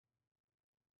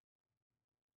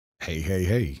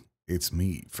Hey, it's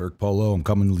me, Ferk Polo. I'm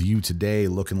coming to you today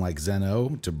looking like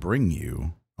Zeno to bring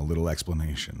you a little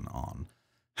explanation on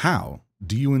how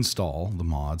do you install the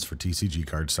mods for TCG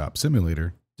Card Shop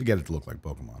Simulator to get it to look like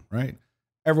Pokemon, right?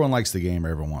 Everyone likes the game,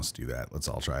 everyone wants to do that. Let's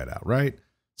all try it out, right?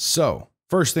 So,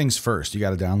 first things first, you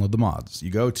got to download the mods.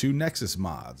 You go to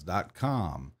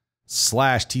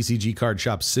nexusmods.com/TCG Card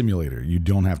Shop Simulator. You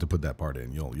don't have to put that part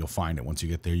in. You'll find it once you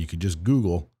get there. You could just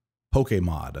Google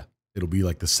PokeMod. It'll be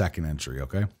like the second entry,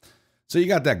 okay? So you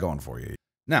got that going for you.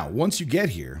 Now, once you get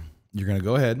here, you're going to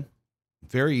go ahead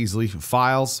very easily,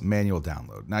 files, manual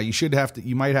download. Now, you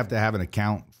might have to have an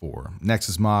account for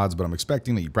Nexus Mods, but I'm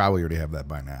expecting that you probably already have that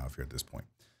by now if you're at this point.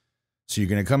 So you're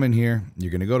going to come in here,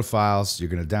 you're going to go to files, you're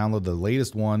going to download the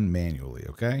latest one manually,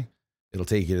 okay? It'll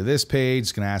take you to this page,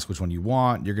 it's going to ask which one you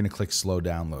want, you're going to click slow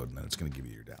download, and then it's going to give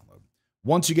you your download.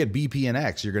 Once you get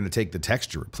BepInex, you're going to take the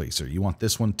TextureReplacer. You want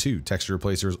this one too.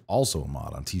 TextureReplacer is also a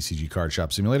mod on TCG Card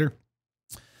Shop Simulator.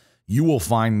 You will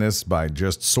find this by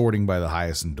just sorting by the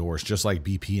highest endorsed, just like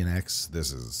BepInex.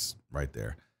 This is right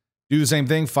there. Do the same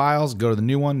thing, files, go to the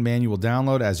new one, manual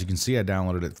download. As you can see, I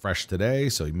downloaded it fresh today,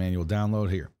 so manual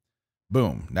download here.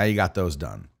 Boom, now you got those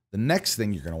done. The next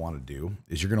thing you're going to want to do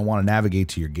is you're going to want to navigate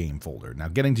to your game folder. Now,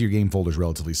 getting to your game folder is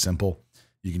relatively simple.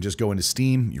 You can just go into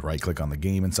Steam, you right-click on the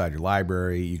game inside your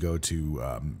library, you go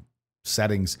to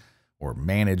settings or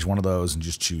manage one of those and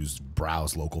just choose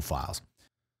browse local files.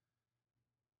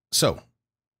 So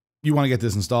you want to get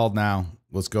this installed now.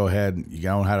 Let's go ahead. You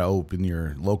know how to open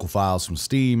your local files from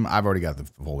Steam. I've already got the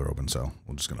folder open, so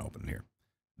we're just going to open it here.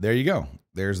 There you go.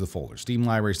 There's the folder. Steam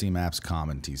Library, Steam Apps,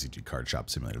 Common, TCG Card Shop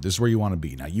Simulator. This is where you want to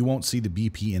be. Now, you won't see the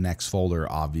BepInex folder,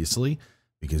 obviously,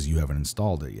 because you haven't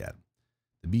installed it yet.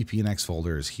 The BepInex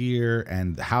folder is here,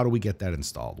 and how do we get that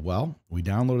installed? Well, we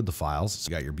downloaded the files. So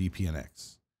you got your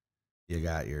BepInex. You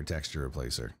got your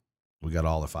TextureReplacer. We got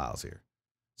all the files here.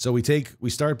 So we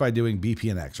start by doing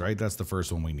BepInex, right? That's the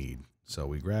first one we need. So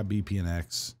we grab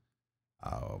BepInex.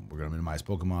 We're going to minimize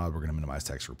PokeMod. We're going to minimize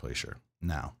TextureReplacer.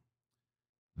 Now,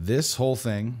 this whole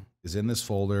thing is in this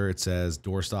folder. It says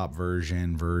doorstop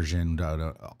version.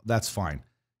 That's fine.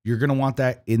 You're going to want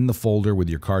that in the folder with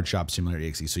your Card Shop Simulator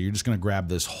exe. So you're just going to grab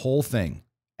this whole thing,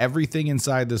 everything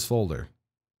inside this folder,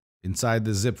 inside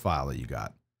the zip file that you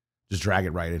got. Just drag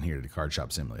it right in here to the Card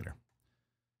Shop Simulator.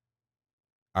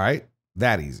 All right,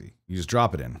 that easy. You just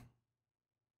drop it in.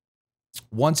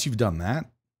 Once you've done that,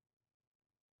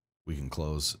 we can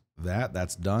close that.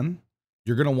 That's done.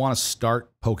 You're going to want to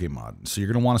start PokeMod. So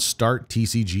you're going to want to start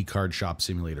TCG Card Shop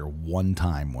Simulator one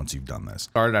time once you've done this.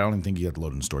 I don't even think you have to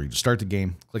load in the store. You just start the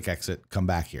game, click exit, come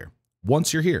back here.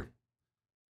 Once you're here,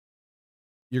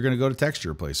 you're going to go to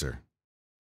TextureReplacer.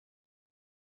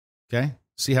 Okay?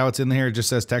 See how it's in here? It just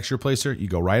says TextureReplacer. You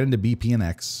go right into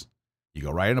BepInex. You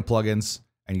go right into plugins,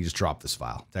 and you just drop this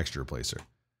file, TextureReplacer.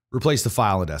 Replace the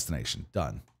file in the destination.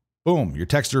 Done. Boom. Your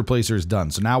TextureReplacer is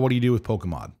done. So now what do you do with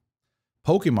PokeMod?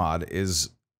 PokeMod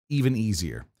is even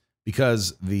easier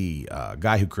because the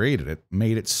guy who created it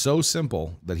made it so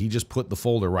simple that he just put the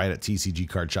folder right at TCG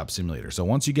Card Shop Simulator. So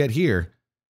once you get here,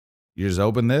 you just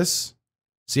open this.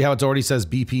 See how it already says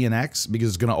BepInex? Because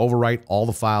it's going to overwrite all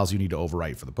the files you need to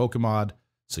overwrite for the PokeMod.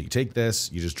 So you take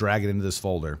this, you just drag it into this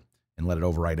folder and let it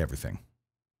overwrite everything.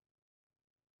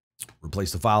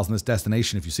 Replace the files in this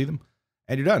destination if you see them,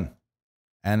 and you're done.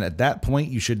 And at that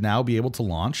point, you should now be able to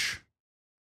launch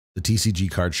the TCG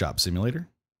Card Shop Simulator,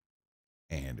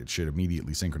 and it should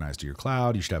immediately synchronize to your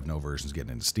cloud. You should have no versions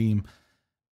getting into Steam.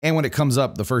 And when it comes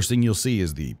up, the first thing you'll see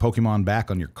is the Pokemon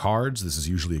back on your cards. This is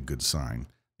usually a good sign.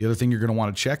 The other thing you're going to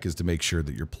want to check is to make sure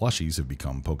that your plushies have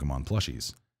become Pokemon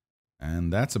plushies.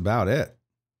 And that's about it.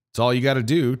 It's all you got to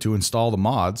do to install the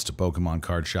mods to Pokemon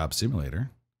Card Shop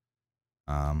Simulator.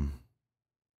 No.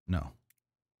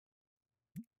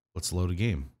 Let's load a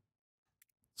game.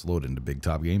 Let's load into Big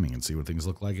Top Gaming and see what things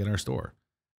look like in our store.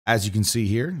 As you can see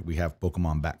here, we have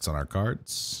Pokemon backs on our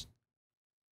cards.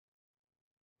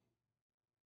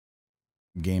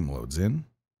 Game loads in.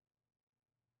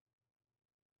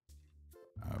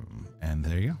 And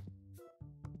there you go.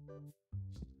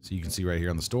 So you can see right here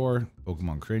on the store,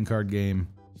 Pokemon trading card game.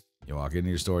 You walk into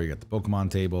your store, you got the Pokemon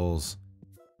tables.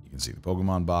 You can see the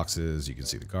Pokemon boxes. You can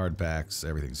see the card packs.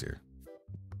 Everything's here.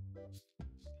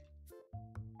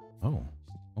 Oh,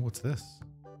 what's this?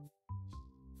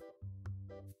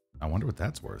 I wonder what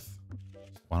that's worth.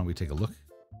 Why don't we take a look?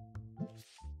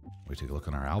 We take a look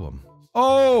on our album.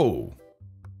 Oh!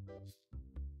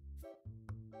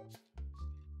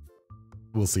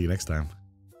 We'll see you next time.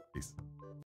 Peace.